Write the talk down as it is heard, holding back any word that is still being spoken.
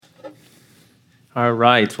All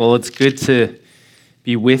right. Well, it's good to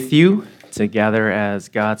be with you, to gather as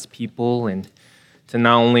God's people, and to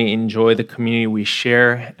not only enjoy the community we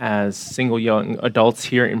share as single young adults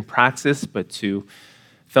here in Praxis, but to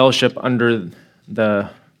fellowship under the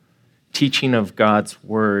teaching of God's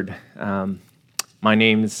Word. My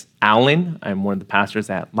name's Alan. I'm one of the pastors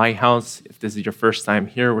at Lighthouse. If this is your first time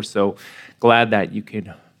here, we're so glad that you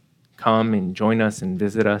could come and join us and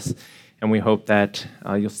visit us. And we hope that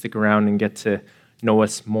you'll stick around and get to know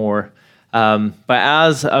us more. But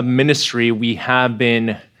as a ministry, we have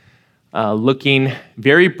been looking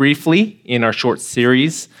very briefly in our short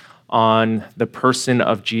series on the person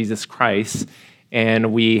of Jesus Christ.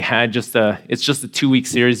 And we had it's just a 2-week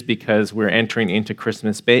series because we're entering into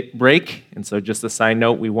Christmas break. And so just a side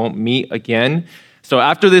note, we won't meet again. So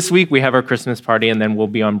after this week, we have our Christmas party, and then we'll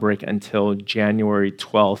be on break until January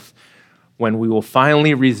 12th, when we will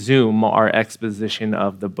finally resume our exposition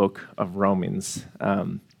of the book of Romans.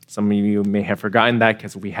 Some of you may have forgotten that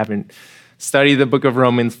because we haven't studied the book of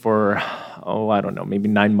Romans for, maybe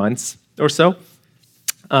 9 months or so.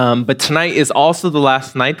 But tonight is also the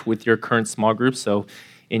last night with your current small group, so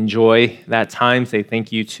enjoy that time. Say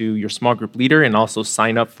thank you to your small group leader and also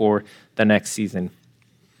sign up for the next season.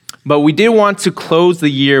 But we did want to close the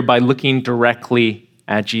year by looking directly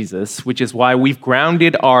at Jesus, which is why we've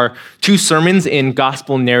grounded our 2 sermons in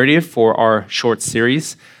gospel narrative for our short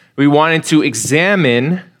series. We wanted to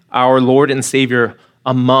examine our Lord and Savior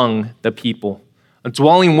among the people,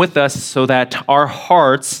 dwelling with us so that our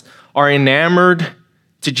hearts are enamored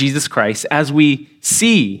to Jesus Christ as we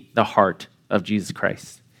see the heart of Jesus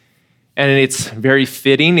Christ. And it's very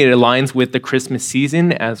fitting. It aligns with the Christmas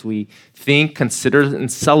season as we think, consider,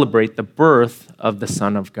 and celebrate the birth of the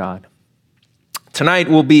Son of God. Tonight,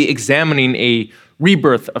 we'll be examining a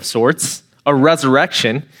rebirth of sorts, a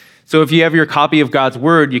resurrection. So if you have your copy of God's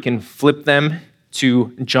Word, you can flip them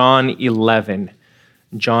to John 11.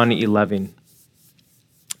 John 11.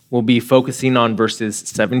 We'll be focusing on verses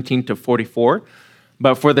 17 to 44.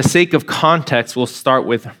 But for the sake of context, we'll start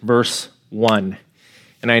with verse 1.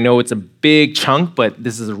 And I know it's a big chunk, but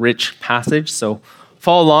this is a rich passage. So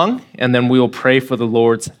follow along, and then we will pray for the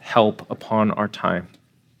Lord's help upon our time.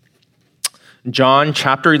 John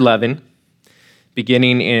chapter 11,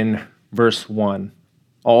 beginning in verse 1,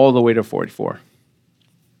 all the way to 44.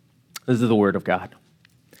 This is the word of God.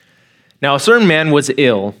 Now a certain man was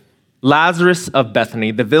ill, Lazarus of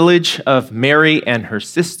Bethany, the village of Mary and her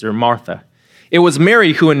sister Martha. It was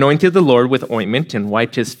Mary who anointed the Lord with ointment and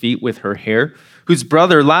wiped his feet with her hair, whose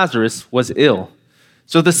brother Lazarus was ill.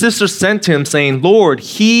 So the sisters sent to him, saying, Lord,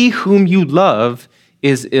 he whom you love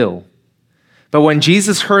is ill. But when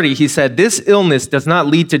Jesus heard it, he said, this illness does not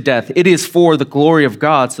lead to death. It is for the glory of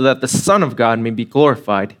God, so that the Son of God may be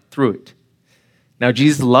glorified through it. Now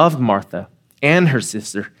Jesus loved Martha and her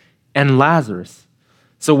sister and Lazarus.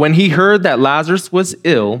 So when he heard that Lazarus was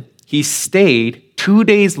ill, he stayed 2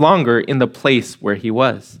 days longer in the place where he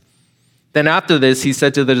was. Then after this, he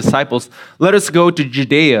said to the disciples, let us go to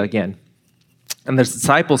Judea again. And the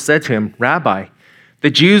disciples said to him, Rabbi, the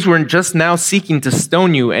Jews were just now seeking to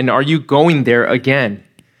stone you, and are you going there again?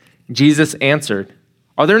 Jesus answered,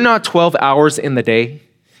 are there not 12 hours in the day?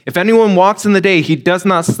 If anyone walks in the day, he does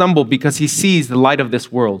not stumble because he sees the light of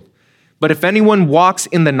this world. But if anyone walks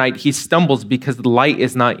in the night, he stumbles because the light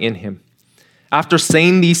is not in him. After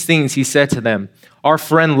saying these things, he said to them, our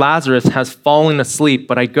friend Lazarus has fallen asleep,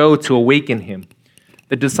 but I go to awaken him.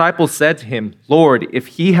 The disciples said to him, Lord, if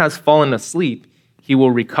he has fallen asleep, he will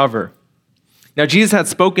recover. Now Jesus had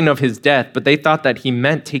spoken of his death, but they thought that he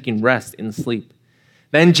meant taking rest in sleep.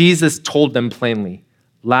 Then Jesus told them plainly,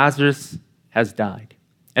 Lazarus has died.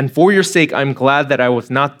 And for your sake, I'm glad that I was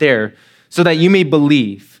not there, so that you may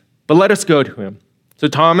believe. But let us go to him. So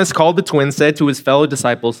Thomas, called the twin, said to his fellow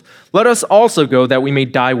disciples, let us also go that we may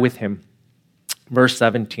die with him. Verse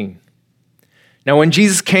 17. Now when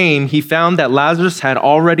Jesus came, he found that Lazarus had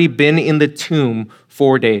already been in the tomb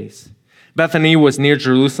 4 days. Bethany was near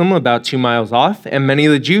Jerusalem, about 2 miles off, and many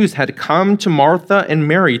of the Jews had come to Martha and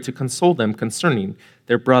Mary to console them concerning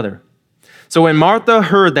their brother. So when Martha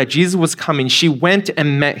heard that Jesus was coming, she went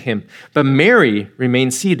and met him, but Mary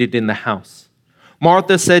remained seated in the house.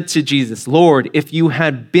 Martha said to Jesus, Lord, if you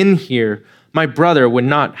had been here, my brother would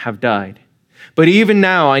not have died. But even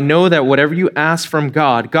now I know that whatever you ask from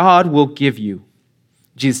God, God will give you.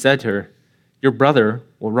 Jesus said to her, your brother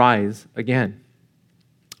will rise again.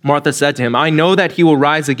 Martha said to him, I know that he will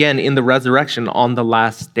rise again in the resurrection on the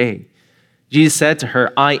last day. Jesus said to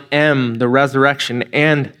her, I am the resurrection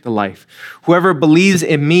and the life. Whoever believes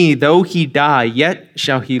in me, though he die, yet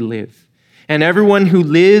shall he live. and everyone who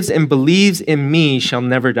lives and believes in me shall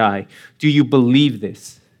never die. Do you believe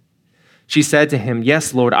this?" She said to him,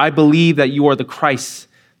 "Yes, Lord, I believe that you are the Christ,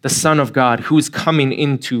 the Son of God, who is coming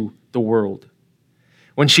into the world."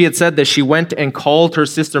 When she had said this, she went and called her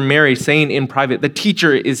sister Mary, saying in private, "The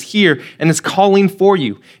teacher is here and is calling for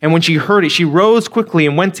you." And when she heard it, she rose quickly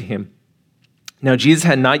and went to him. Now Jesus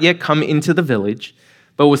had not yet come into the village,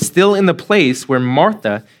 but was still in the place where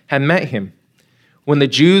Martha had met him. When the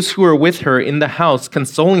Jews who were with her in the house,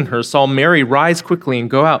 consoling her, saw Mary rise quickly and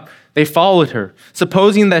go out, they followed her,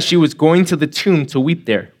 supposing that she was going to the tomb to weep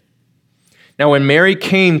there. Now when Mary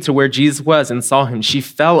came to where Jesus was and saw him, she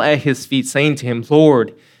fell at his feet, saying to him,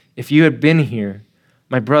 "Lord, if you had been here,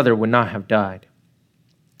 my brother would not have died."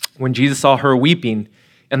 When Jesus saw her weeping,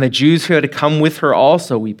 and the Jews who had come with her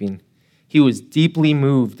also weeping, he was deeply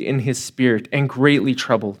moved in his spirit and greatly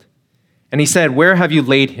troubled. And he said, "Where have you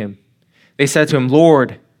laid him?" They said to him,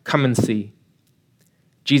 "Lord, come and see."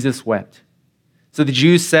 Jesus wept. So the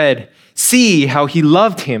Jews said, "See how he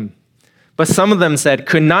loved him." But some of them said,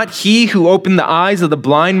 "Could not he who opened the eyes of the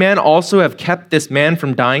blind man also have kept this man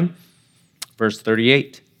from dying?" Verse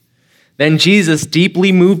 38. Then Jesus,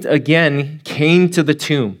 deeply moved again, came to the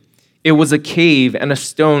tomb. It was a cave, and a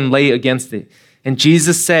stone lay against it. And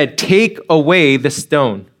Jesus said, "Take away the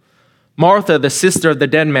stone." Martha, the sister of the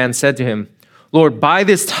dead man, said to him, "Lord, by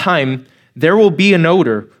this time there will be an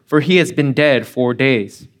odor, for he has been dead 4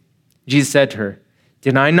 days." Jesus said to her,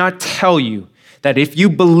 "Did I not tell you that if you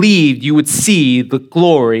believed, you would see the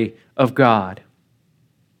glory of God?"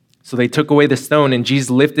 So they took away the stone, and Jesus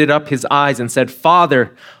lifted up his eyes and said,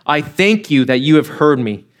 "Father, I thank you that you have heard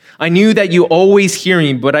me. I knew that you always hear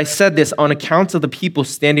me, but I said this on account of the people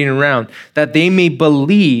standing around, that they may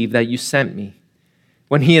believe that you sent me."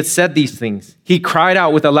 When he had said these things, he cried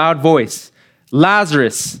out with a loud voice,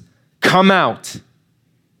 "Lazarus, come out."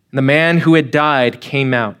 And the man who had died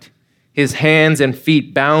came out, his hands and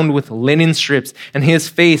feet bound with linen strips, and his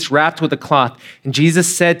face wrapped with a cloth. And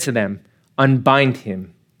Jesus said to them, "Unbind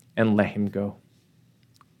him and let him go."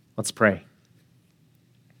 Let's pray.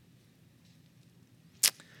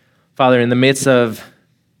 Father, in the midst of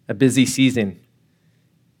a busy season,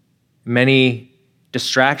 many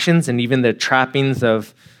distractions and even the trappings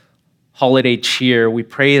of holiday cheer, we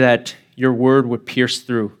pray that your word would pierce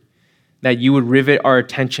through, that you would rivet our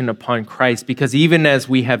attention upon Christ, because even as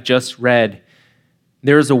we have just read,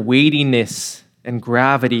 there is a weightiness and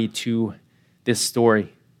gravity to this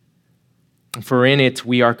story. For in it,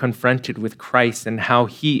 we are confronted with Christ and how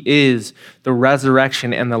he is the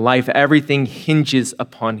resurrection and the life. Everything hinges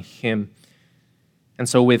upon him. And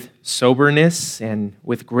so with soberness and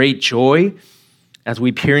with great joy, as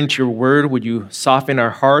we peer into your word, would you soften our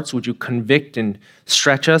hearts? Would you convict and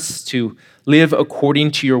stretch us to live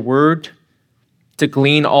according to your word, to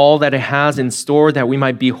glean all that it has in store, that we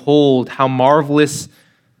might behold how marvelous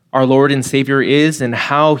our Lord and Savior is and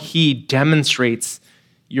how he demonstrates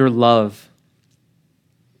your love.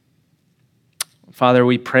 Father,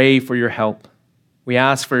 we pray for your help. We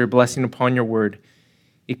ask for your blessing upon your word.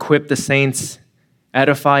 Equip the saints,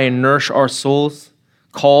 edify and nourish our souls,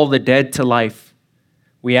 call the dead to life.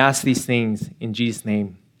 We ask these things in Jesus'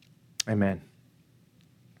 name. Amen.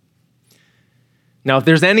 Now, if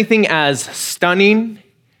there's anything as stunning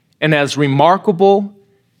and as remarkable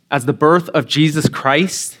as the birth of Jesus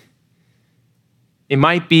Christ, it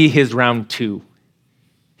might be his round two,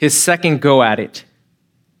 his second go at it,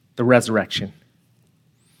 the resurrection.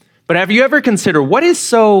 But have you ever considered what is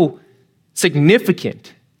so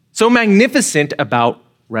significant, so magnificent about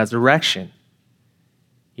resurrection?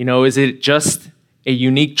 You know, is it just a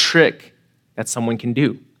unique trick that someone can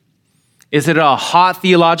do? Is it a hot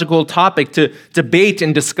theological topic to debate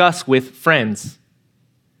and discuss with friends?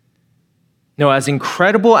 No, as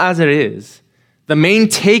incredible as it is, the main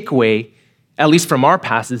takeaway, at least from our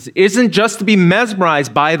passage, isn't just to be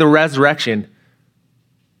mesmerized by the resurrection,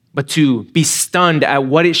 but to be stunned at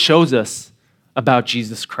what it shows us about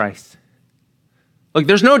Jesus Christ. Look,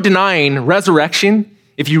 there's no denying resurrection,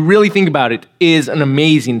 if you really think about it, is an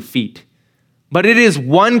amazing feat. But it is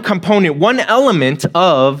one component, one element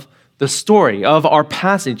of the story of our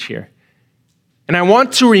passage here. And I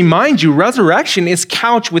want to remind you, resurrection is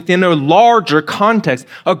couched within a larger context,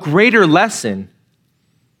 a greater lesson.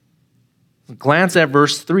 Glance at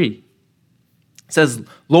verse 3. It says,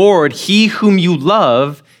 "Lord, he whom you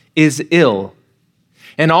love is ill."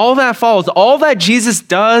 And all that follows, all that Jesus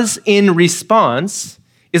does in response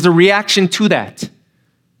is a reaction to that,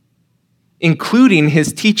 including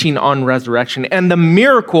his teaching on resurrection and the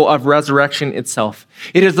miracle of resurrection itself.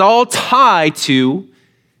 It is all tied to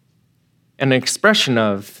an expression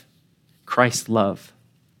of Christ's love.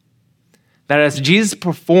 that as Jesus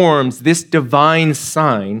performs this divine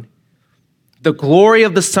sign, the glory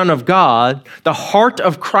of the Son of God, the heart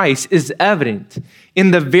of Christ, is evident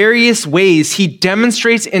in the various ways he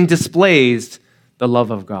demonstrates and displays the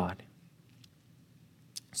love of God.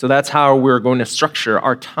 So that's how we're going to structure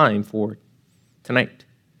our time for tonight.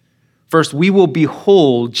 First, we will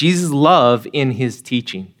behold Jesus' love in his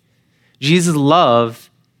teaching. Jesus' love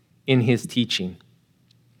in his teaching.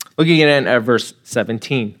 Look again at verse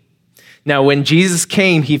 17. Now, when Jesus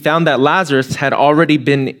came, he found that Lazarus had already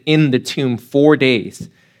been in the tomb 4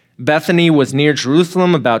 days. Bethany was near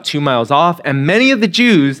Jerusalem, about 2 miles off, and many of the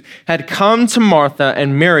Jews had come to Martha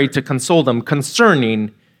and Mary to console them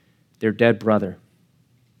concerning their dead brother.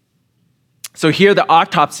 So here the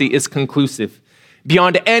autopsy is conclusive.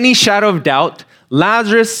 Beyond any shadow of doubt,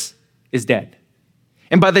 Lazarus is dead.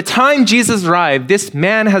 And by the time Jesus arrived, this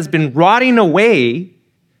man has been rotting away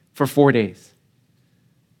for 4 days.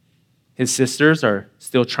 His sisters are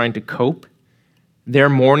still trying to cope. They're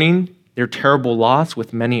mourning their terrible loss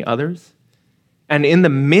with many others. And in the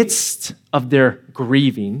midst of their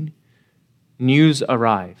grieving, news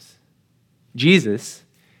arrives. Jesus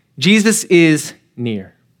is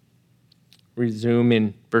near. Resume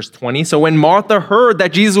in verse 20. So when Martha heard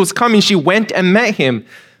that Jesus was coming, she went and met him.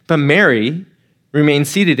 But Mary remained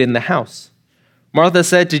seated in the house. Martha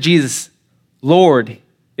said to Jesus, "Lord,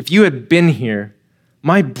 if you had been here,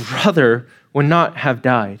 my brother would not have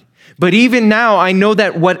died. But even now I know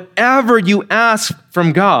that whatever you ask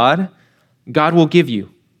from God, God will give you."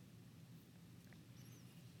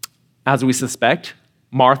 As we suspect,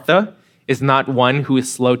 Martha is not one who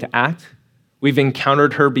is slow to act. We've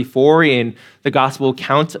encountered her before in the gospel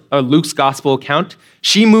account, Luke's gospel account.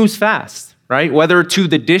 She moves fast, right? Whether to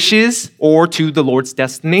the dishes or to the Lord's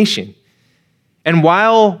destination. And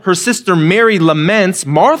while her sister Mary laments,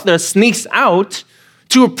 Martha sneaks out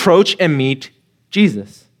to approach and meet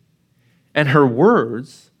Jesus. And her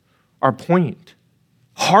words are poignant,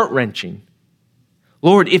 heart-wrenching.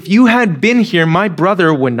 "Lord, if you had been here, my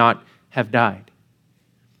brother would not have died."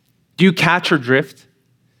 Do you catch her drift?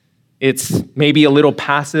 It's maybe a little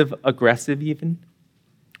passive-aggressive even.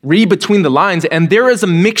 Read between the lines, and there is a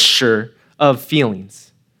mixture of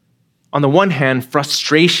feelings. On the one hand,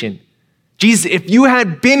 frustration. Jesus, if you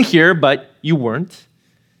had been here, but you weren't.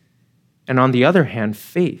 And on the other hand,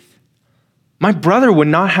 faith. My brother would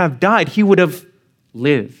not have died. He would have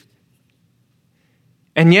lived.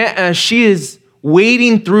 And yet, as she is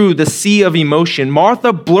wading through the sea of emotion,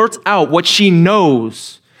 Martha blurts out what she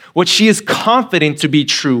knows, what she is confident to be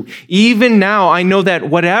true. "Even now, I know that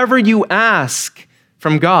whatever you ask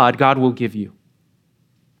from God, God will give you."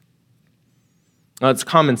 Now, it's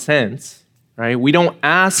common sense, right? We don't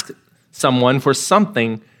ask someone for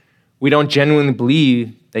something we don't genuinely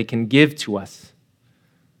believe they can give to us.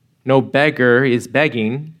 No beggar is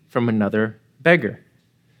begging from another beggar.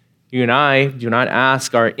 You and I do not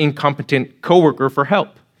ask our incompetent coworker for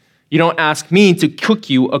help. You don't ask me to cook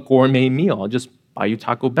you a gourmet meal. I'll just buy you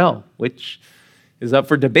Taco Bell, which is up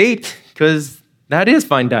for debate because that is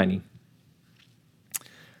fine dining.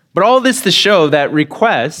 But all this to show that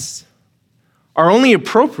requests are only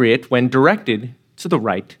appropriate when directed to the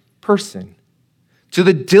right person, to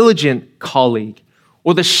the diligent colleague,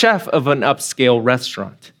 or the chef of an upscale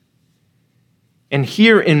restaurant. And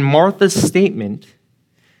here in Martha's statement,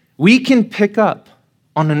 we can pick up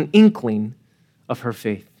on an inkling of her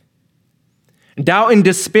faith. Doubt and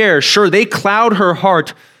despair, sure, they cloud her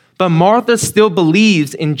heart, but Martha still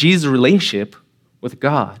believes in Jesus' relationship with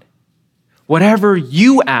God. Whatever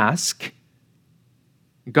you ask,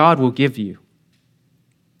 God will give you.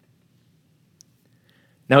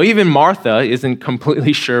 Now, even Martha isn't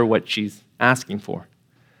completely sure what she's asking for.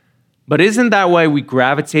 But isn't that why we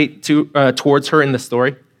gravitate towards her in the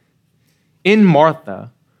story? In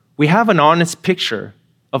Martha, we have an honest picture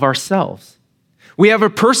of ourselves. We have a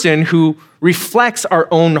person who reflects our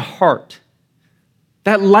own heart.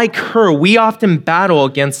 That, like her, we often battle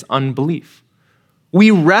against unbelief.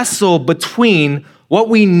 We wrestle between what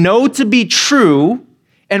we know to be true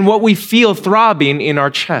and what we feel throbbing in our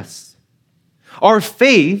chests. Our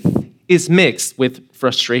faith is mixed with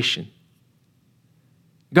frustration.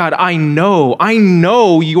 God, I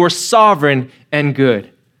know you're sovereign and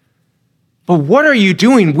good. But what are you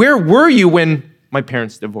doing? Where were you when my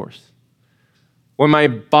parents divorced? When my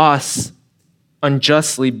boss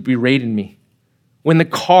unjustly berated me? When the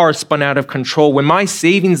car spun out of control? When my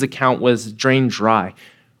savings account was drained dry?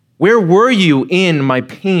 Where were you in my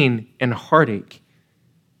pain and heartache?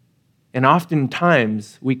 And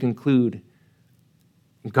oftentimes we conclude,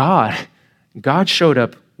 God showed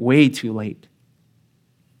up way too late.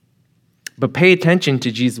 But pay attention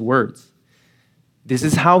to Jesus' words. This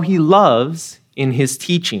is how he loves in his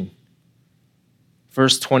teaching.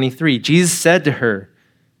 Verse 23, Jesus said to her,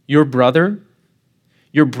 your brother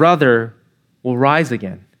will rise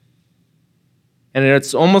again. And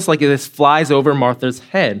it's almost like this flies over Martha's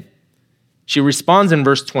head. She responds in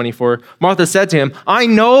verse 24, Martha said to him, I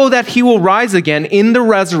know that he will rise again in the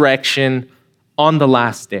resurrection on the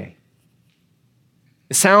last day.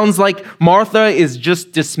 It sounds like Martha is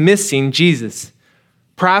just dismissing Jesus.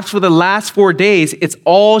 Perhaps for the last 4 days, it's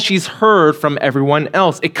all she's heard from everyone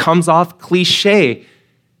else. It comes off cliche.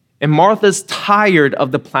 And Martha's tired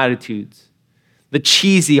of the platitudes, the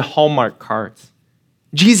cheesy Hallmark cards.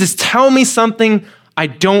 Jesus, tell me something I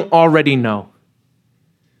don't already know.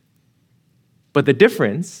 But the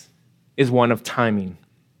difference is one of timing.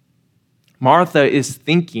 Martha is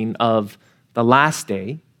thinking of the last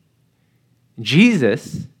day.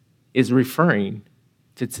 Jesus is referring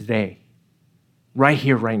to today, right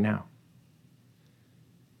here, right now.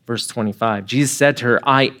 Verse 25, Jesus said to her,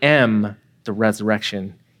 I am the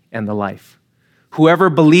resurrection and the life. Whoever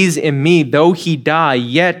believes in me, though he die,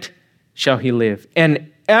 yet shall he live.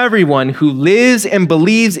 And everyone who lives and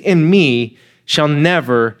believes in me shall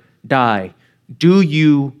never die. Do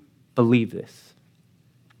you believe this?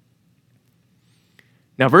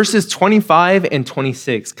 Now, verses 25 and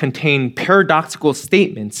 26 contain paradoxical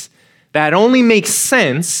statements that only make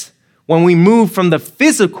sense when we move from the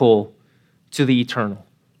physical to the eternal.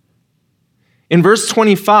 In verse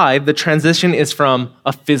 25, the transition is from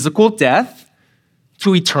a physical death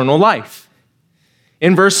to eternal life.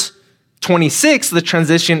 In verse 26, the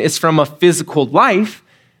transition is from a physical life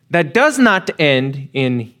that does not end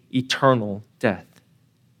in eternal death.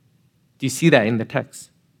 Do you see that in the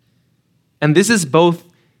text? And this is both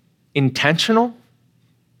intentional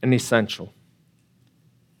and essential.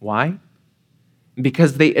 Why?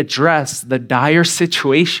 Because they address the dire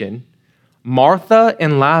situation Martha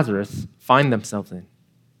and Lazarus find themselves in.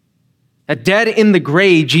 Dead in the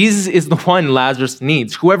grave, Jesus is the one Lazarus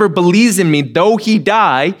needs. Whoever believes in me, though he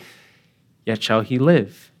die, yet shall he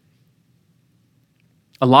live.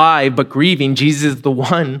 Alive but grieving, Jesus is the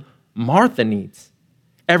one Martha needs.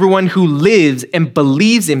 Everyone who lives and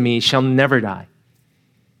believes in me shall never die.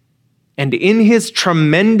 And in his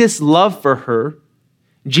tremendous love for her,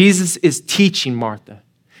 Jesus is teaching Martha.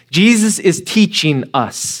 Jesus is teaching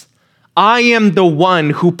us. I am the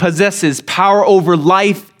one who possesses power over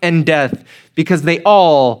life and death because they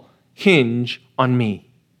all hinge on me.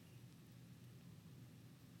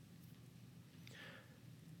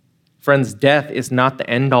 Friends, death is not the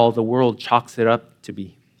end-all the world chalks it up to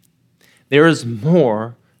be. There is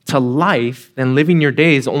more to life than living your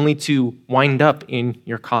days only to wind up in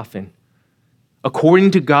your coffin.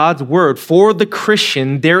 According to God's word, for the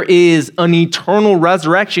Christian, there is an eternal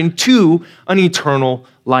resurrection to an eternal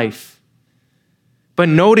life. But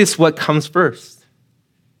notice what comes first.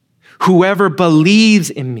 Whoever believes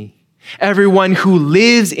in me, everyone who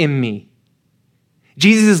lives in me.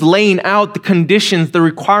 Jesus is laying out the conditions, the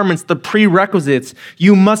requirements, the prerequisites.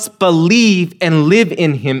 You must believe and live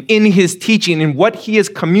in him, in his teaching, in what he has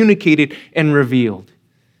communicated and revealed.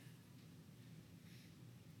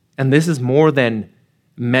 And this is more than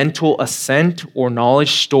mental assent or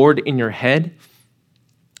knowledge stored in your head.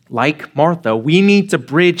 Like Martha, we need to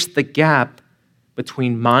bridge the gap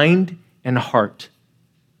between mind and heart.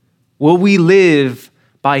 Will we live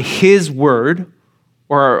by his word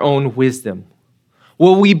or our own wisdom?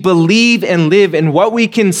 Will we believe and live in what we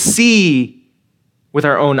can see with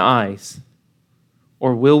our own eyes?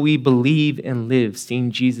 Or will we believe and live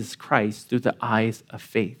seeing Jesus Christ through the eyes of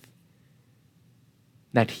faith?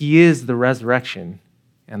 That he is the resurrection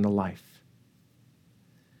and the life.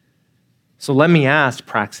 So let me ask,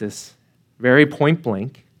 Praxis, very point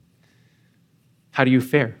blank, how do you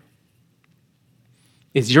fare?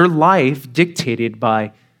 Is your life dictated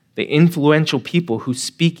by the influential people who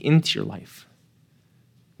speak into your life?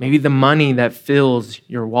 Maybe the money that fills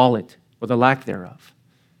your wallet or the lack thereof.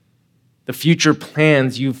 The future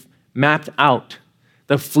plans you've mapped out.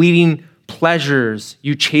 The fleeting pleasures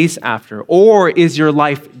you chase after. Or is your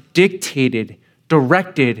life dictated,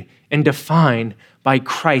 directed, and defined by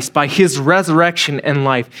Christ, by his resurrection and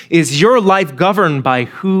life? Is your life governed by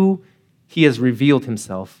who he has revealed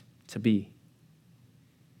himself to be?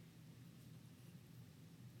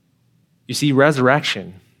 You see,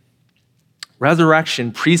 resurrection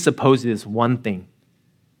presupposes one thing.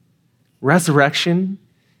 Resurrection,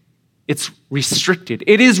 it's restricted.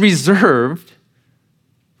 It is reserved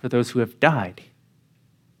for those who have died.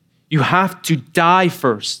 You have to die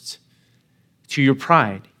first to your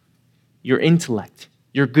pride, your intellect,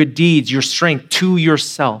 your good deeds, your strength, to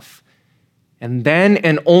yourself. And then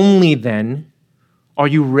and only then Are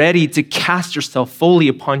you ready to cast yourself fully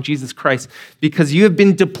upon Jesus Christ because you have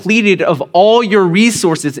been depleted of all your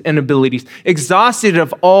resources and abilities, exhausted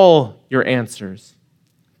of all your answers?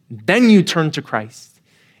 Then you turn to Christ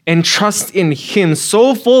and trust in him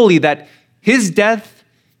so fully that his death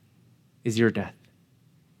is your death.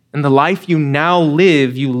 And the life you now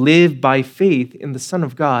live, you live by faith in the Son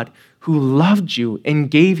of God who loved you and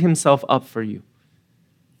gave himself up for you.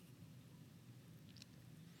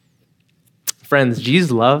 Friends,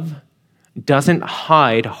 Jesus' love doesn't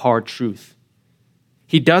hide hard truth.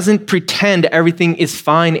 He doesn't pretend everything is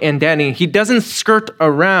fine and dandy. He doesn't skirt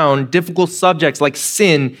around difficult subjects like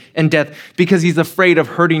sin and death because he's afraid of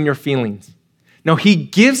hurting your feelings. No, he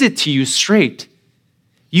gives it to you straight.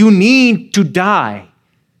 You need to die.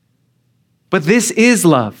 But this is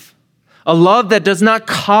love. A love that does not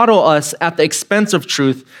coddle us at the expense of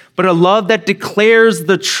truth, but a love that declares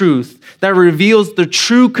the truth, that reveals the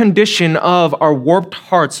true condition of our warped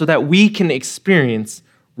hearts so that we can experience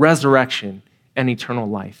resurrection and eternal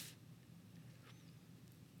life.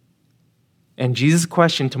 And Jesus'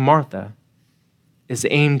 question to Martha is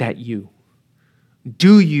aimed at you.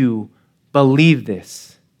 Do you believe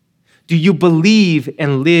this? Do you believe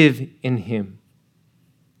and live in him?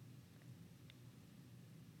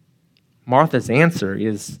 Martha's answer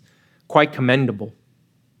is quite commendable.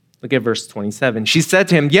 Look at verse 27. She said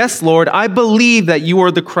to him, "Yes, Lord, I believe that you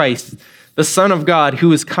are the Christ, the Son of God,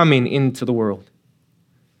 who is coming into the world."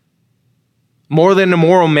 More than a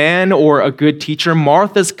moral man or a good teacher,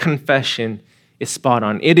 Martha's confession is spot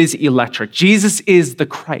on. It is electric. Jesus is the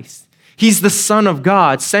Christ. He's the Son of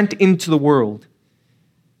God sent into the world.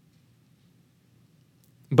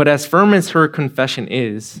 But as firm as her confession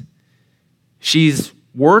is, she's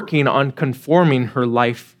working on conforming her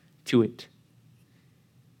life to it.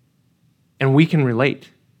 And we can relate,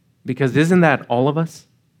 because isn't that all of us?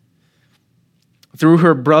 Through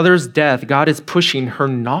her brother's death, God is pushing her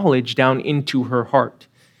knowledge down into her heart.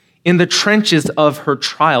 In the trenches of her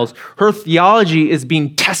trials, her theology is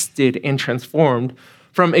being tested and transformed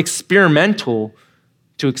from experimental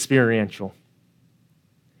to experiential.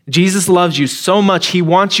 Jesus loves you so much, he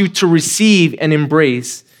wants you to receive and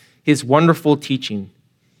embrace his wonderful teaching,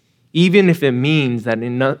 even if it means that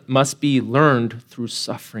it must be learned through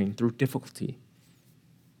suffering, through difficulty.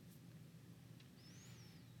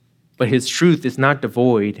 But his truth is not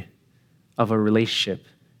devoid of a relationship.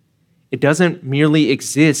 It doesn't merely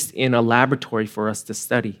exist in a laboratory for us to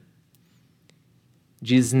study.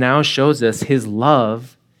 Jesus now shows us his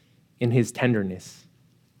love in his tenderness.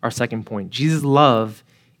 Our second point, Jesus' love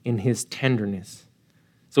in his tenderness.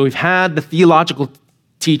 So we've had the theological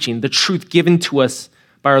teaching, the truth given to us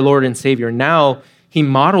by our Lord and Savior. Now he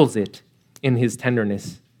models it in his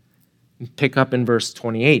tenderness. Pick up in verse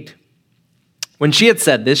 28. When she had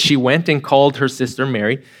said this, she went and called her sister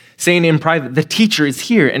Mary, saying in private, "The teacher is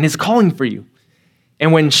here and is calling for you."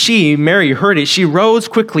 And when Mary, heard it, she rose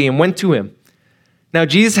quickly and went to him. Now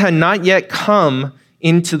Jesus had not yet come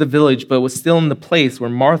into the village, but was still in the place where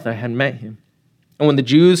Martha had met him. And when the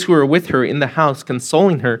Jews who were with her in the house,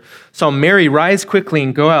 consoling her, saw Mary rise quickly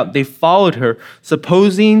and go out, they followed her,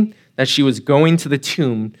 supposing that she was going to the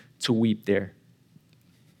tomb to weep there.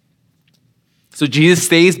 So Jesus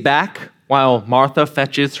stays back while Martha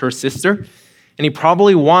fetches her sister, and he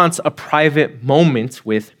probably wants a private moment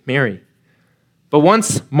with Mary. But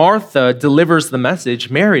once Martha delivers the message,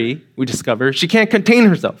 Mary, we discover, she can't contain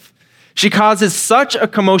herself. She causes such a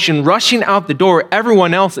commotion, rushing out the door,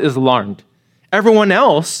 everyone else is alarmed. Everyone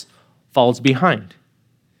else falls behind.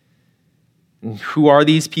 And who are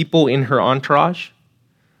these people in her entourage?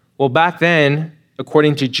 Well, back then,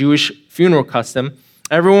 according to Jewish funeral custom,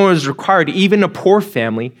 everyone was required, even a poor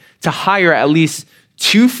family, to hire at least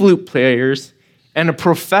 2 flute players and a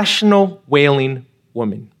professional wailing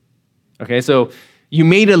woman. Okay, so you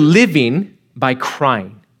made a living by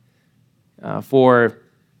crying. For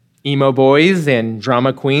emo boys and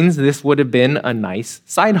drama queens, this would have been a nice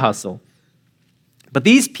side hustle. But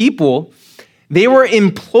these people, they were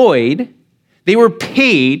employed, they were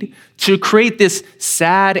paid to create this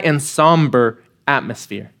sad and somber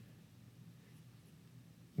atmosphere.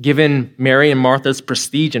 Given Mary and Martha's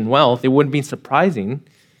prestige and wealth, it wouldn't be surprising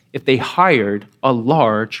if they hired a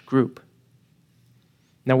large group.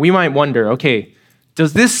 Now we might wonder, okay,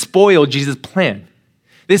 does this spoil Jesus' plan?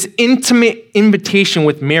 This intimate invitation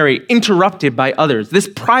with Mary interrupted by others, this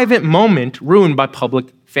private moment ruined by public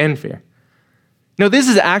fanfare. No, this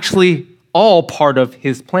is actually all part of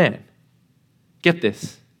his plan. Get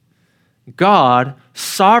this. God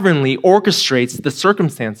sovereignly orchestrates the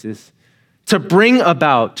circumstances to bring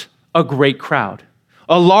about a great crowd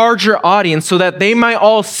a larger audience so that they might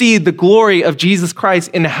all see the glory of Jesus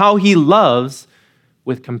Christ and how he loves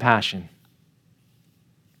with compassion.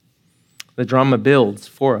 The drama builds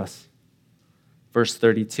for us. Verse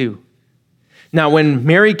 32. Now, when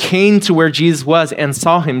Mary came to where Jesus was and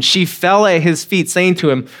saw him, she fell at his feet, saying to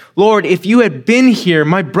him, Lord, if you had been here,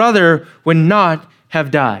 my brother would not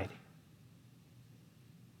have died.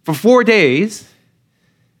 For 4 days,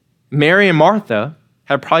 Mary and Martha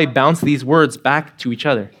had probably bounced these words back to each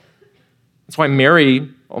other. That's why Mary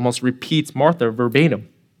almost repeats Martha verbatim.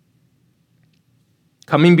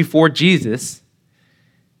 Coming before Jesus,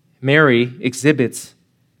 Mary exhibits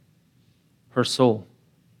her soul.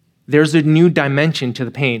 There's a new dimension to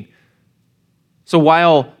the pain. So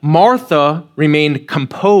while Martha remained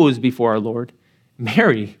composed before our Lord,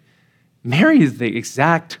 Mary is the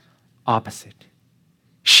exact opposite.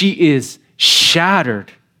 She is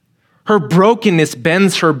shattered. Her brokenness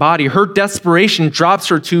bends her body. Her desperation drops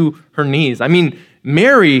her to her knees.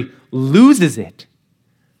 Mary loses it.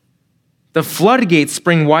 The floodgates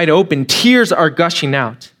spring wide open. Tears are gushing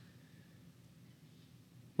out.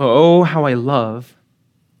 Oh, how I love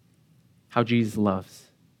how Jesus loves.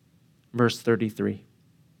 Verse 33.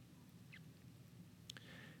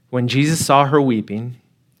 When Jesus saw her weeping,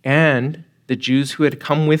 and the Jews who had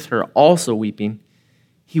come with her also weeping,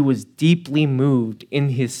 he was deeply moved in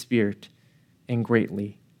his spirit and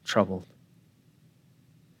greatly troubled.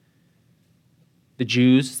 The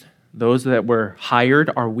Jews, those that were hired,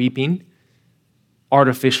 are weeping,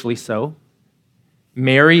 artificially so.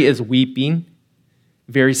 Mary is weeping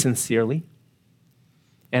very sincerely.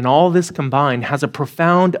 And all this combined has a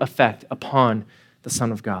profound effect upon the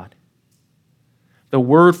Son of God. The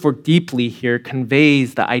word for deeply here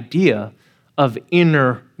conveys the idea of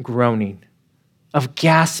inner groaning, of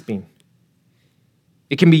gasping.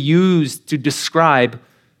 It can be used to describe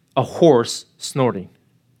a horse snorting.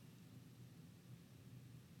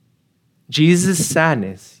 Jesus'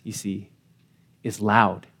 sadness, you see, is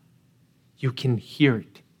loud. You can hear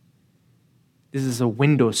it. This is a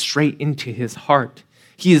window straight into his heart.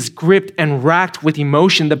 He is gripped and racked with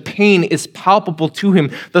emotion. The pain is palpable to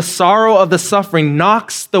him. The sorrow of the suffering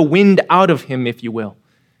knocks the wind out of him, if you will.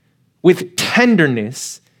 With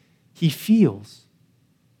tenderness, he feels.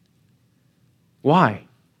 Why?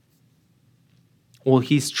 Well,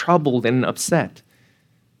 he's troubled and upset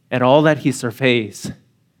at all that he surveys,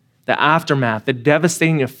 the aftermath, the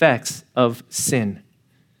devastating effects of sin.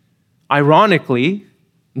 Ironically,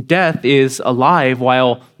 death is alive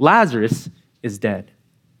while Lazarus is dead.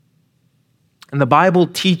 And the Bible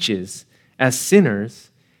teaches, as sinners,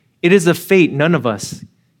 it is a fate none of us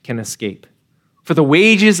can escape. For the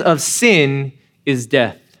wages of sin is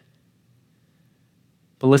death.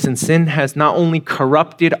 But listen, sin has not only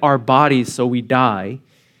corrupted our bodies so we die,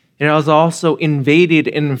 it has also invaded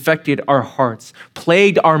and infected our hearts,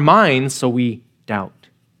 plagued our minds so we doubt.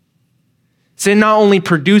 Sin not only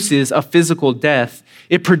produces a physical death,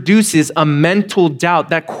 it produces a mental doubt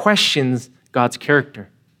that questions God's character,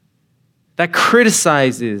 that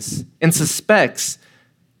criticizes and suspects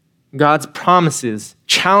God's promises,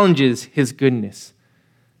 challenges his goodness.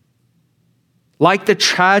 Like the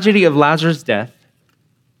tragedy of Lazarus' death,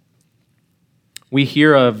 we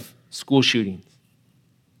hear of school shootings,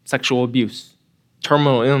 sexual abuse,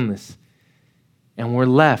 terminal illness, and we're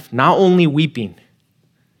left not only weeping,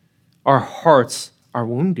 our hearts are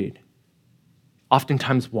wounded,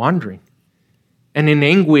 oftentimes wandering. And in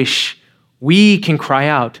anguish, we can cry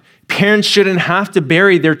out. Parents shouldn't have to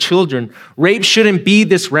bury their children. Rape shouldn't be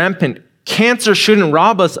this rampant. Cancer shouldn't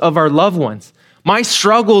rob us of our loved ones. My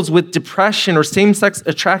struggles with depression or same-sex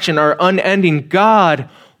attraction are unending. God,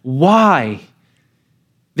 why?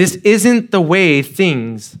 This isn't the way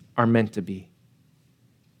things are meant to be.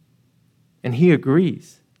 And he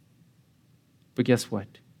agrees. But guess what?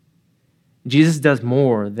 Jesus does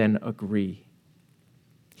more than agree.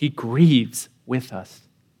 He grieves with us.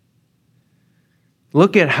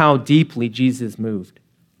 Look at how deeply Jesus moved.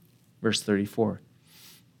 Verse 34.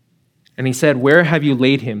 And he said, "Where have you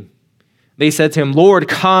laid him?" They said to him, "Lord,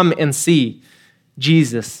 come and see."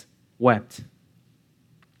 Jesus wept.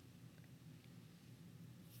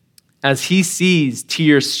 As he sees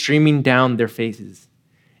tears streaming down their faces,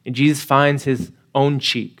 and Jesus finds his own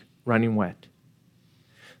cheek running wet.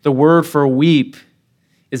 The word for weep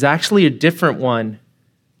is actually a different one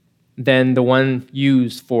than the one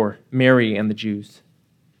used for Mary and the Jews.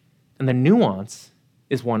 And the nuance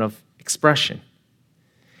is one of expression.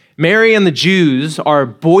 Mary and the Jews are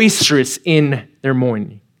boisterous in their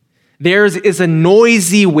mourning. Theirs is a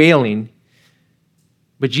noisy wailing.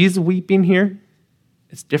 But Jesus weeping here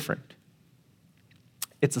is different.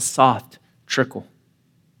 It's a soft trickle.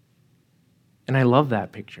 And I love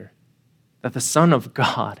that picture, that the Son of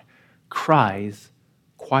God cries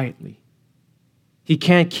quietly. He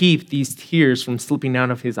can't keep these tears from slipping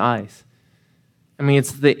out of his eyes. I mean,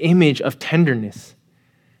 it's the image of tenderness.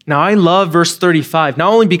 Now, I love verse 35,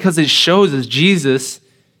 not only because it shows us Jesus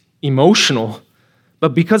emotional,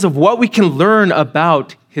 but because of what we can learn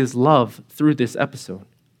about his love through this episode.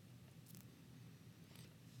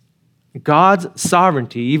 God's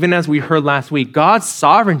sovereignty, even as we heard last week, God's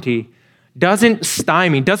sovereignty doesn't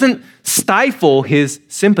stifle his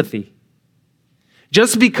sympathy.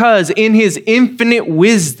 Just because in his infinite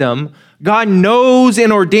wisdom, God knows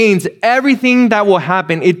and ordains everything that will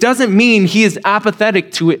happen, it doesn't mean he is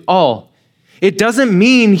apathetic to it all. It doesn't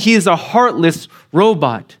mean he is a heartless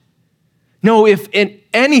robot. No, if in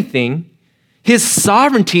anything, his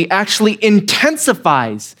sovereignty actually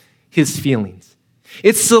intensifies his feelings.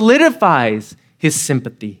 It solidifies his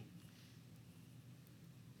sympathy.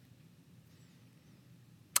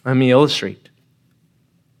 Let me illustrate.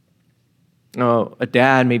 A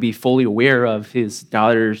dad may be fully aware of his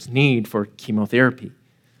daughter's need for chemotherapy.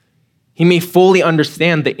 He may fully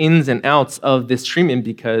understand the ins and outs of this treatment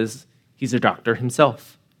because he's a doctor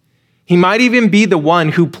himself. He might even be the one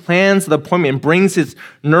who plans the appointment and brings his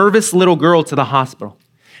nervous little girl to the hospital.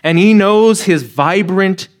 And he knows his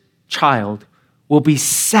vibrant child will be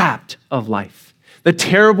sapped of life, the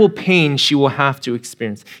terrible pain she will have to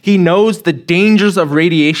experience. He knows the dangers of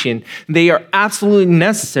radiation. They are absolutely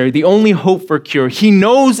necessary, the only hope for cure. He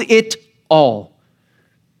knows it all.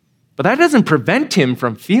 But that doesn't prevent him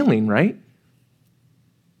from feeling, right?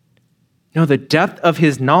 No, the depth of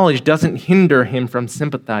his knowledge doesn't hinder him from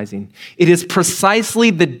sympathizing. It is precisely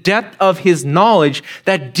the depth of his knowledge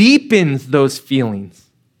that deepens those feelings.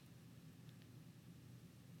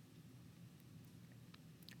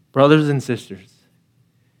 Brothers and sisters,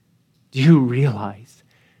 do you realize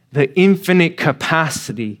the infinite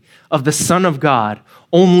capacity of the Son of God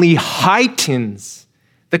only heightens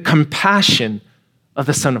the compassion of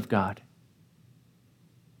the Son of God?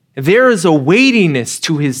 There is a weightiness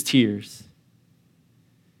to his tears.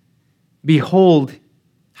 Behold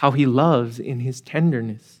how he loves in his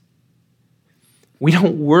tenderness. We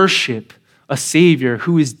don't worship a Savior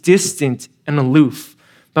who is distant and aloof,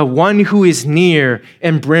 but one who is near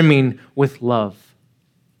and brimming with love.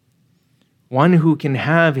 One who can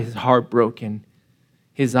have his heart broken,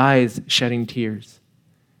 his eyes shedding tears.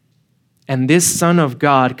 And this Son of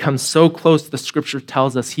God comes so close, the scripture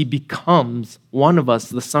tells us, he becomes one of us,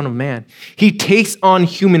 the Son of Man. He takes on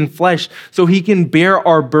human flesh so he can bear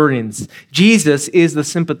our burdens. Jesus is the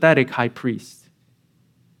sympathetic high priest.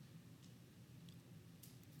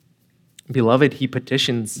 Beloved, he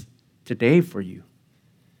petitions today for you.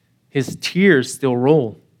 His tears still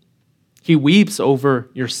roll. He weeps over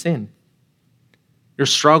your sin, your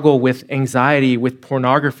struggle with anxiety, with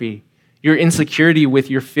pornography, your insecurity with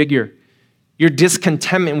your figure, your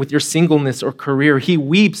discontentment with your singleness or career. He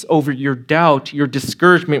weeps over your doubt, your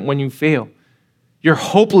discouragement when you fail, your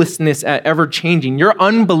hopelessness at ever-changing, your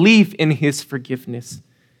unbelief in his forgiveness.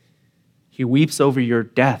 He weeps over your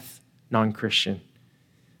death, non-Christian,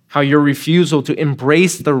 how your refusal to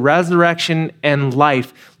embrace the resurrection and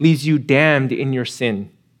life leaves you damned in your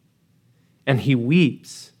sin. And he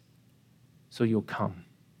weeps so you'll come.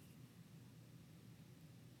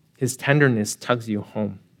 His tenderness tugs you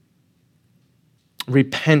home.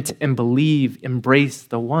 Repent and believe, embrace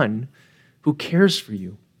the one who cares for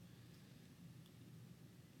you.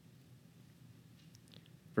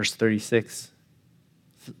 Verse 36.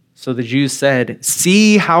 So the Jews said,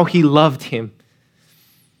 "See how he loved him."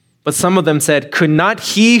 But some of them said, "Could not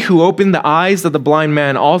he who opened the eyes of the blind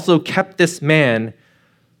man also kept this man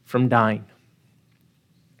from dying?"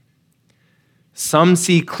 Some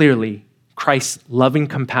see clearly Christ's loving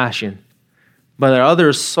compassion, but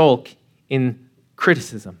others sulk in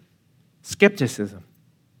criticism, skepticism.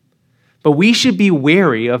 But we should be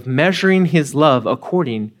wary of measuring his love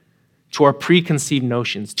according to our preconceived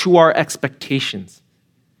notions, to our expectations.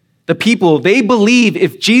 The people, they believe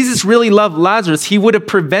if Jesus really loved Lazarus, he would have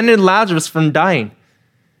prevented Lazarus from dying.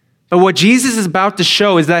 But what Jesus is about to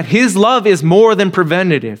show is that his love is more than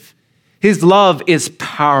preventative. His love is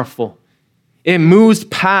powerful. It moves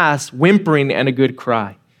past whimpering and a good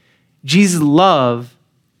cry. Jesus' love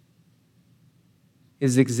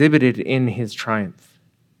is exhibited in his triumph.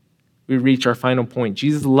 We reach our final point.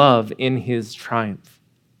 Jesus' love in his triumph.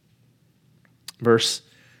 Verse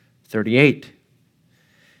 38.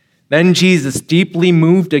 Then Jesus, deeply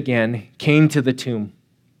moved again, came to the tomb.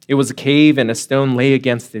 It was a cave and a stone lay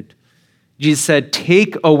against it. Jesus said,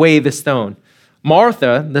 "Take away the stone."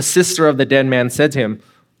 Martha, the sister of the dead man, said to him,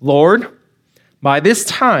 "Lord, by this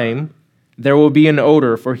time there will be an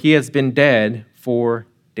odor, for he has been dead 4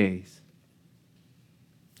 days.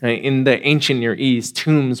 In the ancient Near East,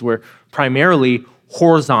 tombs were primarily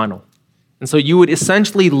horizontal. And so you would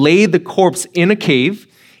essentially lay the corpse in a cave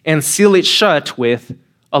and seal it shut with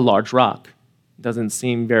a large rock. Doesn't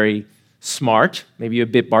seem very smart, maybe a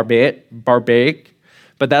bit barbaric,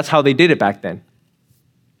 but that's how they did it back then.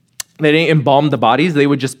 They didn't embalm the bodies. They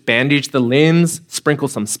would just bandage the limbs, sprinkle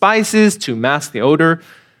some spices to mask the odor.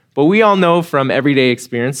 But we all know from everyday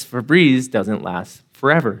experience, Febreze doesn't last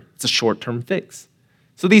forever. It's a short-term fix.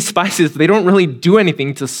 So these spices, they don't really do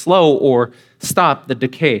anything to slow or stop the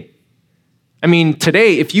decay. I mean,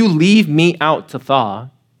 today, if you leave meat out to thaw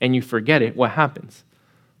and you forget it, what happens?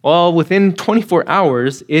 Well, within 24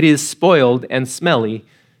 hours, it is spoiled and smelly,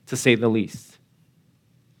 to say the least.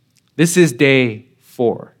 This is day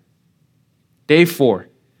 4. Day 4.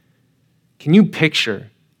 Can you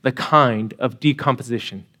picture the kind of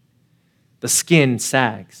decomposition? The skin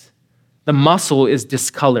sags. The muscle is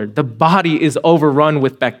discolored. The body is overrun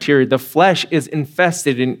with bacteria. The flesh is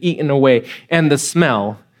infested and eaten away. And the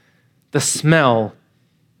smell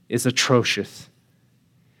is atrocious.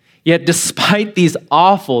 Yet despite these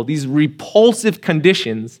awful, these repulsive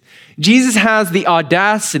conditions, Jesus has the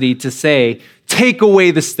audacity to say, "Take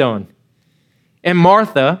away the stone." And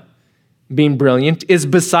Martha, being brilliant, is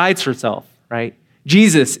besides herself, right?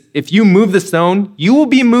 Jesus, if you move the stone, you will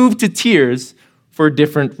be moved to tears for a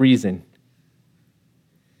different reason.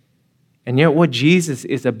 And yet what Jesus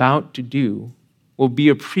is about to do will be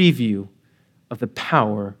a preview of the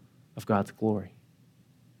power of God's glory.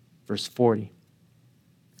 Verse 40.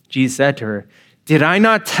 Jesus said to her, "Did I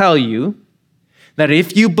not tell you that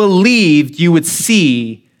if you believed, you would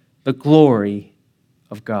see the glory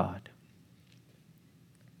of God?"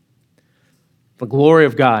 The glory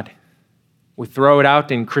of God. We throw it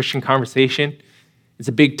out in Christian conversation. It's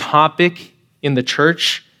a big topic in the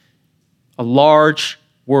church, a large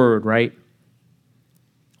word, right?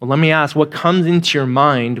 Well, let me ask, what comes into your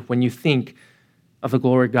mind when you think of the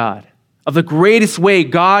glory of God? Of the greatest way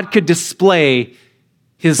God could display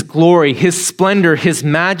his glory, his splendor, his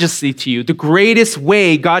majesty to you, the greatest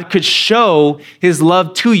way God could show his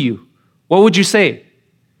love to you. What would you say?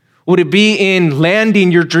 Would it be in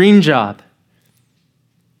landing your dream job,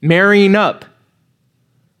 marrying up,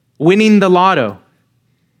 winning the lotto,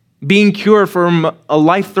 being cured from a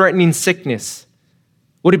life-threatening sickness?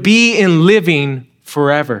 Would it be in living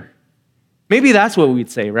forever? Maybe that's what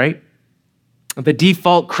we'd say, right? The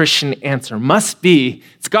default Christian answer must be,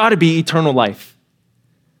 it's got to be eternal life.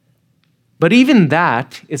 But even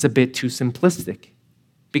that is a bit too simplistic,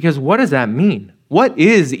 because what does that mean? What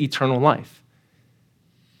is eternal life?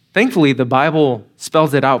 Thankfully, the Bible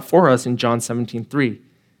spells it out for us in John 17:3.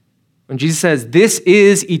 When Jesus says, "This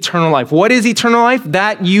is eternal life." What is eternal life?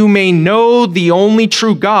 That you may know the only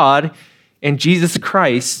true God and Jesus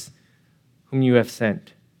Christ, whom you have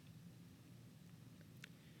sent.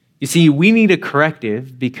 You see, we need a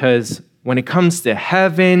corrective because when it comes to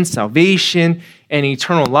heaven, salvation, and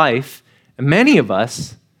eternal life, many of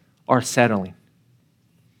us are settling.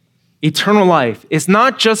 Eternal life is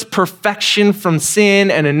not just perfection from sin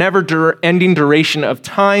and a never-ending duration of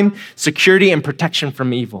time, security, and protection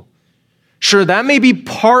from evil. Sure, that may be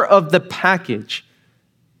part of the package.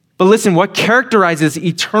 But listen, what characterizes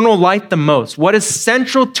eternal life the most, what is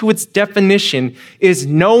central to its definition, is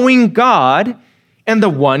knowing God and the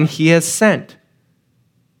one he has sent.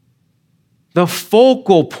 The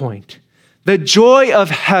focal point, the joy of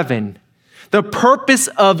heaven, the purpose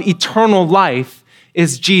of eternal life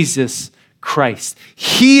is Jesus Christ.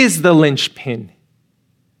 He is the linchpin.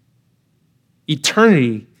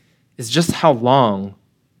 Eternity is just how long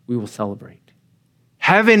we will celebrate.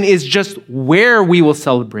 Heaven is just where we will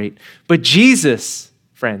celebrate. But Jesus,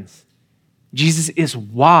 friends, Jesus is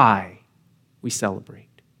why we celebrate.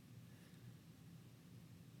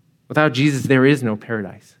 Without Jesus, there is no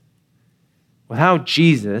paradise. Without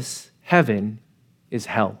Jesus, heaven is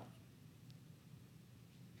hell.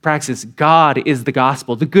 Praxis, God is the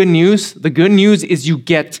gospel. The good news is you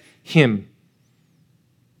get him.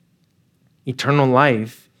 Eternal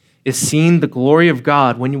life is seeing the glory of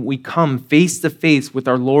God when we come face to face with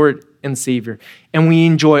our Lord and Savior, and we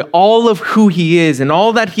enjoy all of who he is and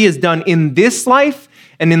all that he has done in this life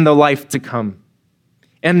and in the life to come.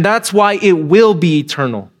 And that's why it will be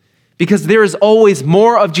eternal, because there is always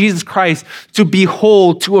more of Jesus Christ to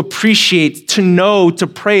behold, to appreciate, to know, to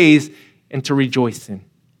praise, and to rejoice in.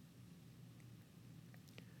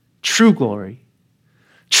 True glory,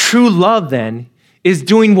 true love, then, is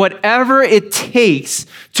doing whatever it takes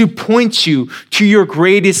to point you to your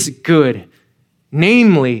greatest good,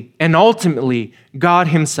 namely and ultimately God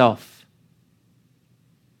himself.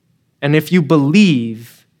 And if you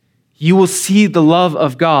believe, you will see the love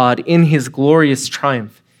of God in his glorious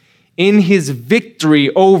triumph, in his victory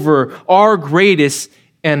over our greatest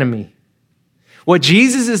enemy. What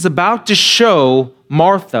Jesus is about to show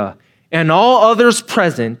Martha and all others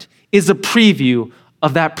present is a preview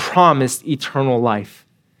of that promised eternal life.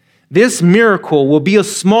 This miracle will be a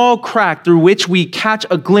small crack through which we catch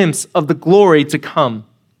a glimpse of the glory to come.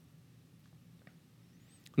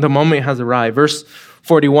 The moment has arrived. Verse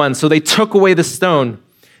 41, so they took away the stone.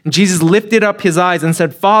 And Jesus lifted up his eyes and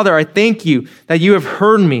said, Father, I thank you that you have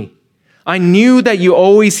heard me. I knew that you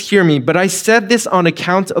always hear me, but I said this on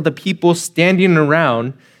account of the people standing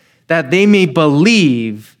around, that they may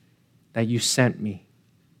believe that you sent me.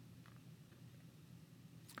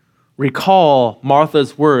 Recall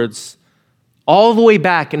Martha's words all the way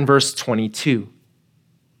back in verse 22.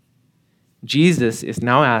 Jesus is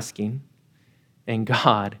now asking, and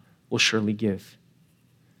God will surely give.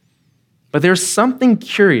 But there's something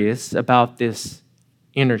curious about this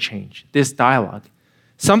interchange, this dialogue.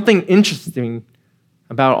 Something interesting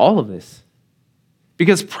about all of this.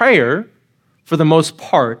 Because prayer, for the most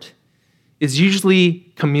part, is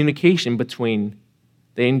usually communication between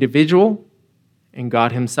the individual and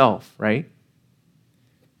God himself, right?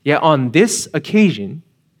 Yet on this occasion,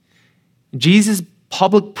 Jesus'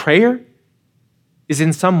 public prayer is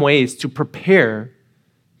in some ways to prepare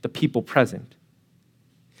the people present.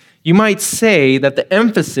 You might say that the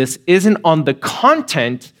emphasis isn't on the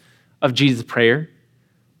content of Jesus' prayer,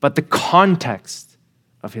 but the context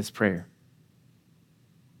of his prayer.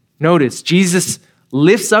 Notice, Jesus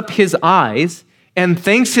lifts up his eyes and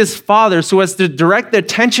thanks his Father so as to direct the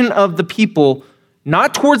attention of the people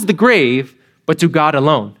not towards the grave, but to God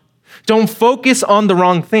alone. Don't focus on the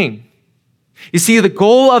wrong thing. You see, the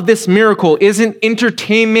goal of this miracle isn't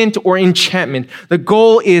entertainment or enchantment. The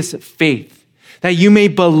goal is faith, that you may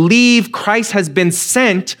believe Christ has been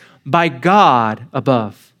sent by God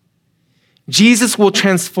above. Jesus will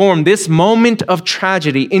transform this moment of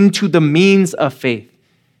tragedy into the means of faith.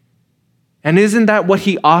 And isn't that what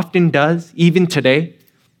he often does, even today?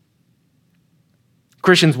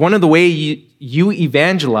 Christians, one of the ways you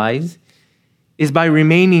evangelize is by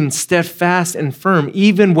remaining steadfast and firm,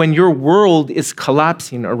 even when your world is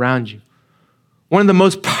collapsing around you. One of the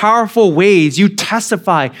most powerful ways you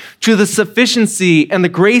testify to the sufficiency and the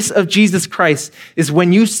grace of Jesus Christ is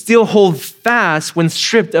when you still hold fast when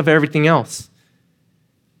stripped of everything else.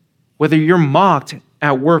 Whether you're mocked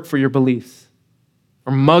at work for your beliefs,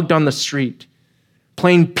 or mugged on the street,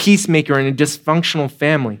 playing peacemaker in a dysfunctional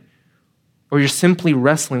family, or you're simply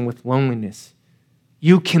wrestling with loneliness,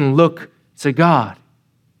 you can look to God.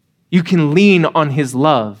 You can lean on his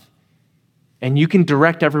love, and you can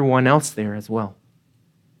direct everyone else there as well.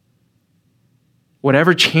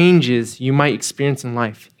 Whatever changes you might experience in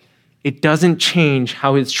life, it doesn't change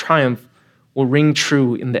how his triumph will ring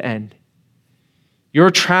true in the end. Your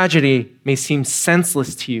tragedy may seem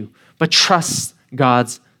senseless to you, but trust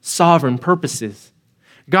God's sovereign purposes.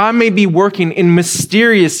 God may be working in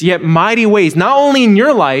mysterious yet mighty ways, not only in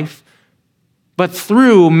your life, but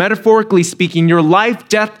through, metaphorically speaking, your life,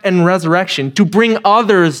 death, and resurrection to bring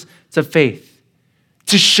others to faith,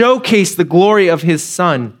 to showcase the glory of his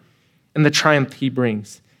Son and the triumph he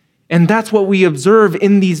brings. And that's what we observe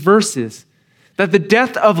in these verses, that the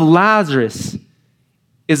death of Lazarus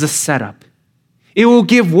is a setup. It will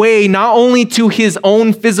give way not only to his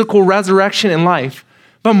own physical resurrection in life,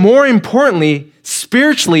 but more importantly,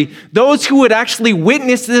 spiritually, those who would actually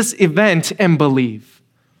witness this event and believe.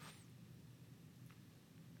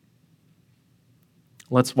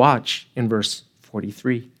 Let's watch in verse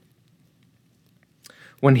 43.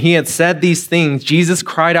 When he had said these things, Jesus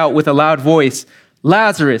cried out with a loud voice,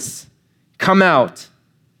 Lazarus, come out.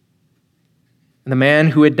 And the man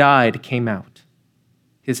who had died came out,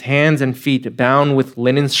 his hands and feet bound with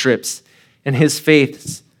linen strips, and his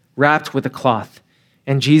face wrapped with a cloth.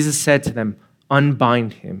 And Jesus said to them,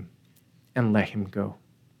 unbind him and let him go.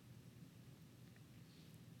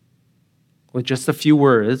 With just a few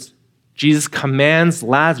words, Jesus commands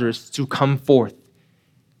Lazarus to come forth.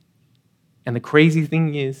 And the crazy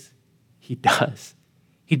thing is, he does.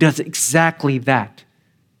 He does exactly that.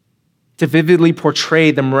 To vividly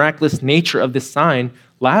portray the miraculous nature of this sign,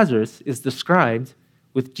 Lazarus is described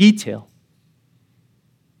with detail.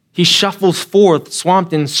 He shuffles forth,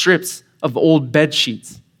 swamped in strips of old bed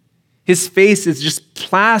sheets. His face is just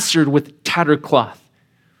plastered with tattered cloth.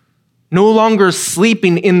 No longer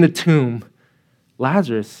sleeping in the tomb,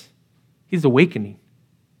 Lazarus, he's awakening.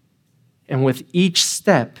 And with each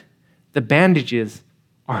step, the bandages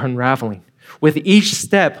are unraveling. With each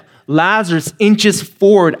step, Lazarus inches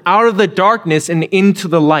forward out of the darkness and into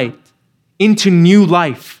the light. into new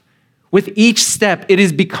life. With each step, it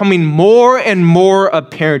is becoming more and more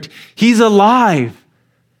apparent. He's alive.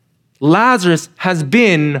 Lazarus has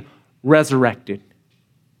been resurrected.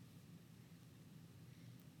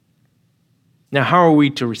 Now, how are we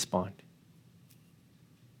to respond?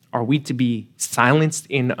 Are we to be silenced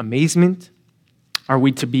in amazement? Are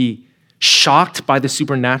we to be shocked by the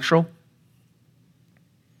supernatural?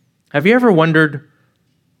 Have you ever wondered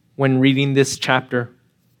when reading this chapter,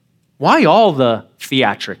 why all the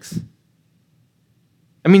theatrics?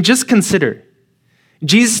 I mean, just consider.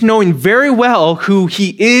 Jesus, knowing very well who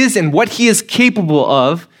he is and what he is capable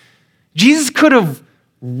of, Jesus could have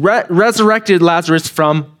resurrected Lazarus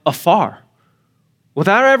from afar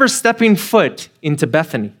without ever stepping foot into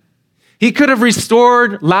Bethany. He could have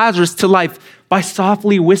restored Lazarus to life by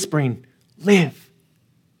softly whispering, "Live."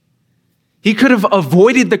 He could have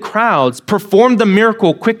avoided the crowds, performed the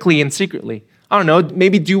miracle quickly and secretly. I don't know,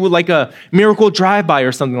 maybe do like a miracle drive-by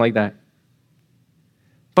or something like that.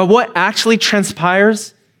 But what actually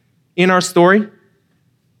transpires in our story?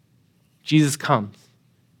 Jesus comes.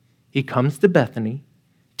 He comes to Bethany,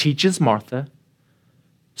 teaches Martha,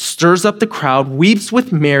 stirs up the crowd, weeps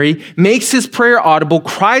with Mary, makes his prayer audible,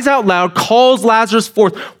 cries out loud, calls Lazarus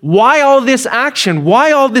forth. Why all this action?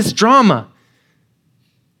 Why all this drama?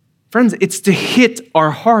 Friends, it's to hit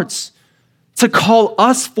our hearts, to call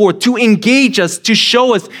us forth, to engage us, to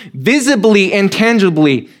show us visibly and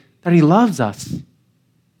tangibly that he loves us.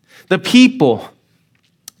 The people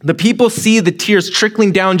see the tears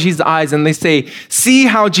trickling down Jesus' eyes and they say, "See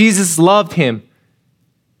how Jesus loved him."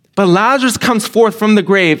 But Lazarus comes forth from the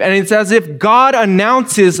grave, and it's as if God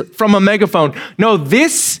announces from a megaphone, "No,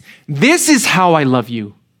 this is how I love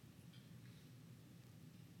you."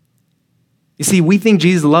 You see, we think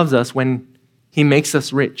Jesus loves us when he makes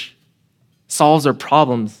us rich, solves our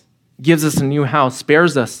problems, gives us a new house,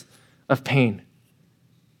 spares us of pain.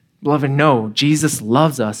 Beloved, no, Jesus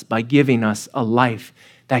loves us by giving us a life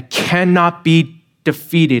that cannot be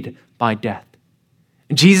defeated by death.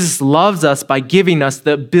 Jesus loves us by giving us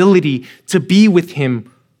the ability to be with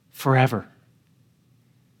him forever.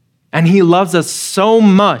 And he loves us so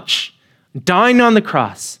much, dying on the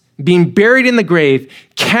cross, being buried in the grave,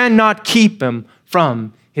 cannot keep him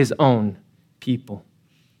from his own people.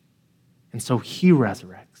 And so he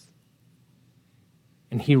resurrects.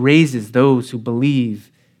 And he raises those who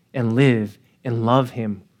believe and live and love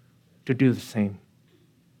him to do the same.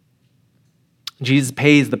 Jesus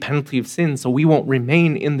pays the penalty of sin so we won't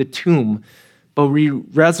remain in the tomb, but we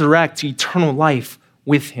resurrect to eternal life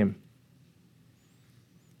with him.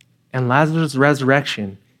 And Lazarus'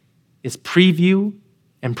 resurrection is preview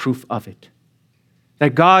and proof of it.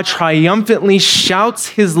 That God triumphantly shouts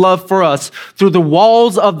his love for us through the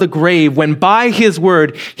walls of the grave when by his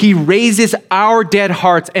word he raises our dead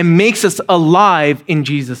hearts and makes us alive in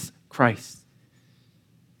Jesus Christ.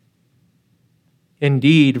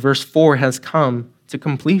 Indeed, verse 4 has come to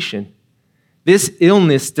completion. This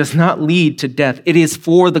illness does not lead to death. It is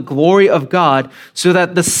for the glory of God, so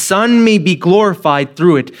that the Son may be glorified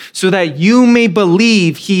through it, so that you may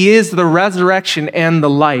believe he is the resurrection and the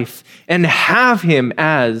life, and have him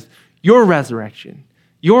as your resurrection,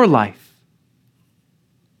 your life.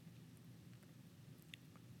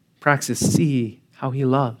 Praxis, see how he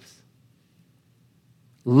loves.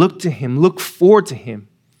 Look to him, look forward to him,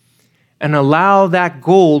 and allow that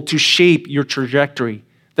goal to shape your trajectory,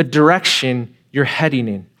 the direction you're heading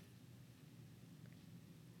in.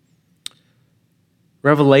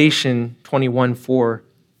 Revelation 21:4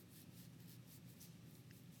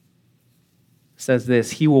 says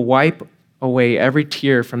this, "He will wipe away every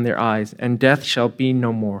tear from their eyes, and death shall be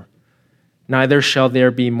no more. Neither shall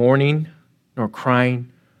there be mourning, nor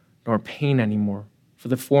crying, nor pain anymore, for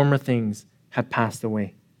the former things have passed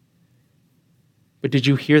away." But did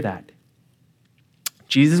you hear that?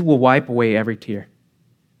 Jesus will wipe away every tear.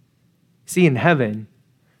 See, in heaven,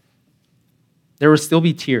 there will still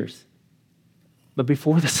be tears. But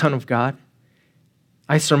before the Son of God,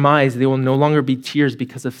 I surmise there will no longer be tears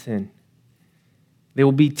because of sin. There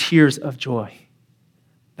will be tears of joy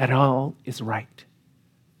that all is right,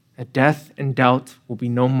 that death and doubt will be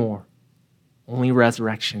no more, only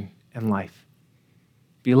resurrection and life.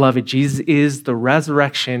 Beloved, Jesus is the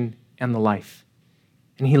resurrection and the life.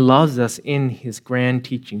 And he loves us in his grand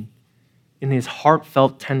teaching, in his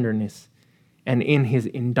heartfelt tenderness, and in his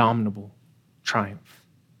indomitable triumph.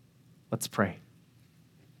 Let's pray.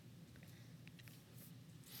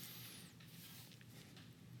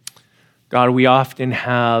 God, we often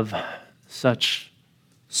have such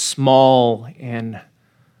small and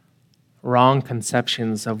wrong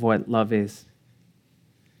conceptions of what love is.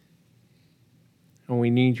 And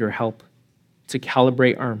we need your help. to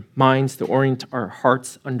calibrate our minds, to orient our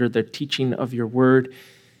hearts under the teaching of your word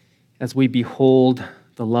as we behold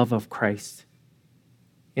the love of Christ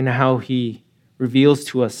and how he reveals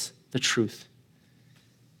to us the truth.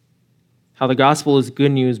 How the gospel is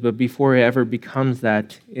good news, but before it ever becomes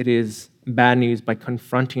that, it is bad news by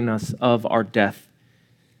confronting us of our death,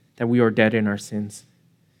 that we are dead in our sins.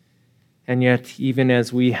 And yet, even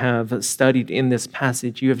as we have studied in this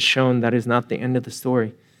passage, you have shown that is not the end of the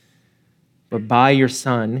story. But by your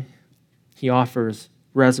Son, he offers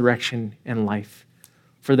resurrection and life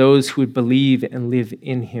for those who would believe and live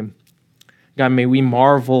in him. God, may we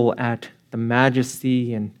marvel at the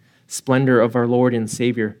majesty and splendor of our Lord and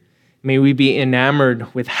Savior. May we be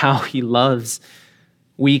enamored with how he loves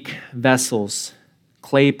weak vessels,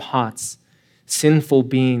 clay pots, sinful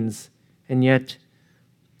beings, and yet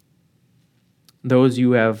those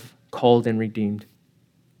you have called and redeemed.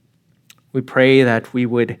 We pray that we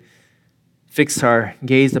would fix our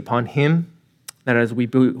gaze upon him, that as we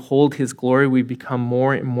behold his glory, we become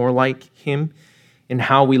more and more like him in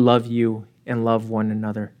how we love you and love one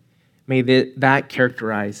another. May that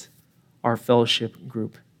characterize our fellowship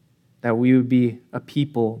group, that we would be a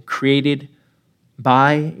people created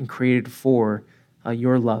by and created for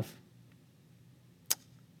your love.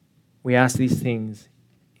 We ask these things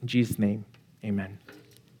in Jesus' name, amen.